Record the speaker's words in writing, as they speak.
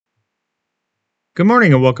Good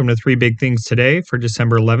morning and welcome to Three Big Things Today for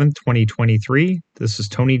December 11th, 2023. This is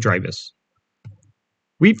Tony Drivus.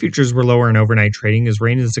 Wheat futures were lower in overnight trading as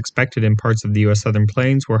rain is expected in parts of the U.S. Southern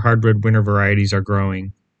Plains where hardwood winter varieties are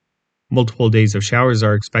growing. Multiple days of showers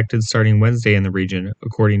are expected starting Wednesday in the region,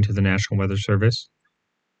 according to the National Weather Service.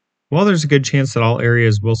 While there's a good chance that all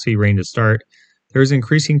areas will see rain to start, there is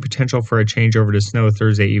increasing potential for a changeover to snow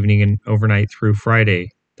Thursday evening and overnight through Friday,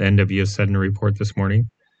 the NWS said in a report this morning.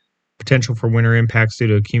 Potential for winter impacts due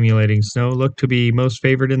to accumulating snow look to be most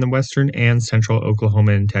favored in the western and central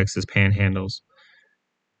Oklahoma and Texas panhandles.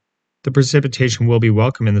 The precipitation will be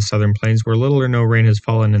welcome in the southern plains where little or no rain has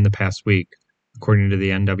fallen in the past week, according to the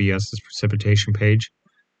NWS's precipitation page.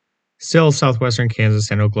 Still, southwestern Kansas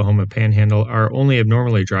and Oklahoma panhandle are only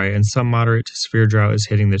abnormally dry, and some moderate to severe drought is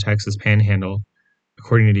hitting the Texas panhandle,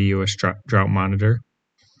 according to U.S. Drought Monitor.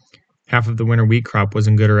 Half of the winter wheat crop was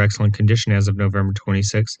in good or excellent condition as of November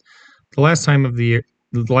 26th. The last time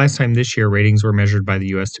this year ratings were measured by the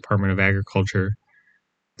U.S. Department of Agriculture.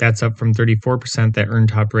 That's up from 34% that earned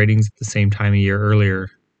top ratings at the same time a year earlier.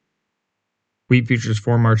 Wheat futures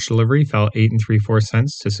for March delivery fell 8 3/4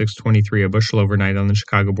 cents to $6.23 a bushel overnight on the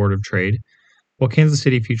Chicago Board of Trade, while Kansas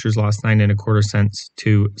City futures lost 9 1/4 cents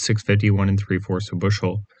to $6.51 3/4 a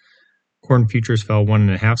bushel. Corn futures fell 1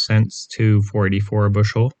 1/2 cents to $4.84 a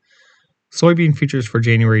bushel. Soybean futures for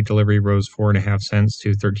January delivery rose 4 1/2 cents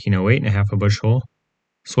to $13.08 1/2 a bushel.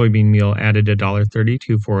 Soybean meal added $1.30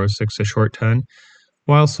 to $4.06 a short ton,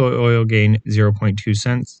 while soy oil gained 0.2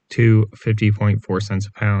 cents to 50.4 cents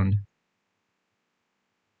a pound.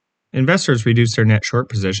 Investors reduced their net short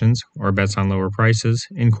positions, or bets on lower prices,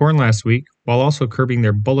 in corn last week, while also curbing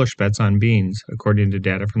their bullish bets on beans, according to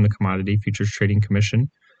data from the Commodity Futures Trading Commission.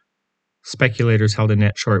 Speculators held a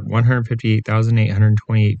net short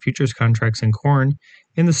 158,828 futures contracts in corn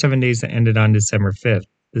in the 7 days that ended on December 5th,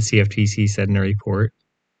 the CFTC said in a report.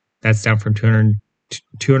 That's down from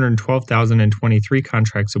 212,023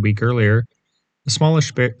 contracts a week earlier, the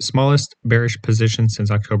smallest bearish position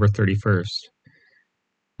since October 31st.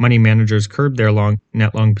 Money managers curbed their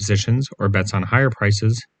net long positions, or bets on higher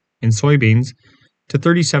prices, in soybeans to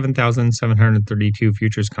 37,732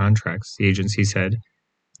 futures contracts, the agency said.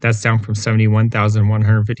 That's down from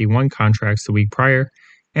 71,151 contracts the week prior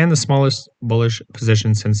and the smallest bullish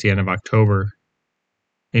position since the end of October.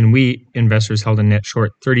 In wheat, investors held a net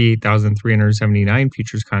short 38,379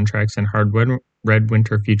 futures contracts in hard red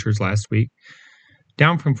winter futures last week,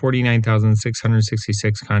 down from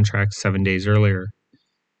 49,666 contracts 7 days earlier.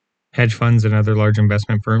 Hedge funds and other large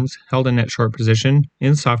investment firms held a net short position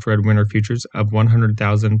in soft red winter futures of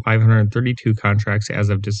 100,532 contracts as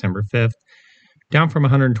of December 5th, down from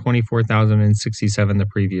 124,067 the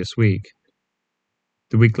previous week.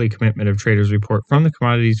 The weekly commitment of traders report from the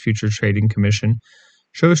Commodities Futures Trading Commission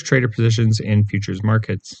shows trader positions in futures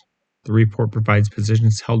markets. The report provides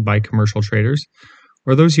positions held by commercial traders,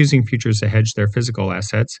 or those using futures to hedge their physical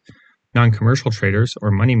assets, non-commercial traders,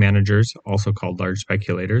 or money managers, also called large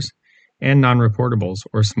speculators, and non-reportables,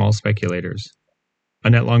 or small speculators. A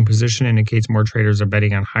net long position indicates more traders are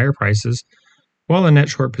betting on higher prices, while a net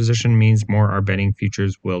short position means more are betting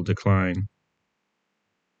futures will decline.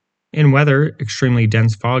 In weather, extremely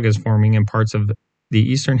dense fog is forming in parts of the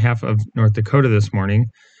eastern half of North Dakota this morning,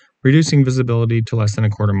 reducing visibility to less than a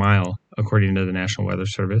quarter mile, according to the National Weather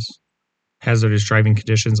Service. Hazardous driving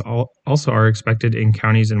conditions also are expected in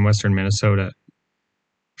counties in western Minnesota.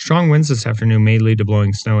 Strong winds this afternoon may lead to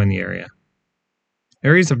blowing snow in the area.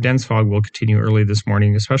 Areas of dense fog will continue early this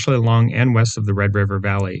morning, especially along and west of the Red River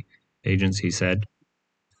Valley, the agency said.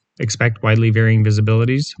 Expect widely varying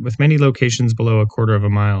visibilities, with many locations below a quarter of a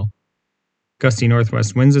mile. Gusty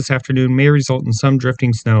northwest winds this afternoon may result in some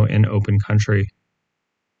drifting snow in open country.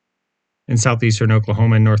 In southeastern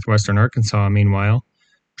Oklahoma and northwestern Arkansas, meanwhile,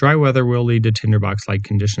 dry weather will lead to tinderbox-like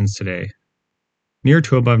conditions today. Near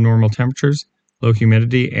to above normal temperatures, low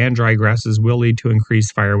humidity, and dry grasses will lead to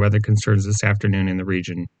increased fire weather concerns this afternoon in the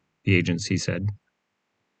region, the agency said.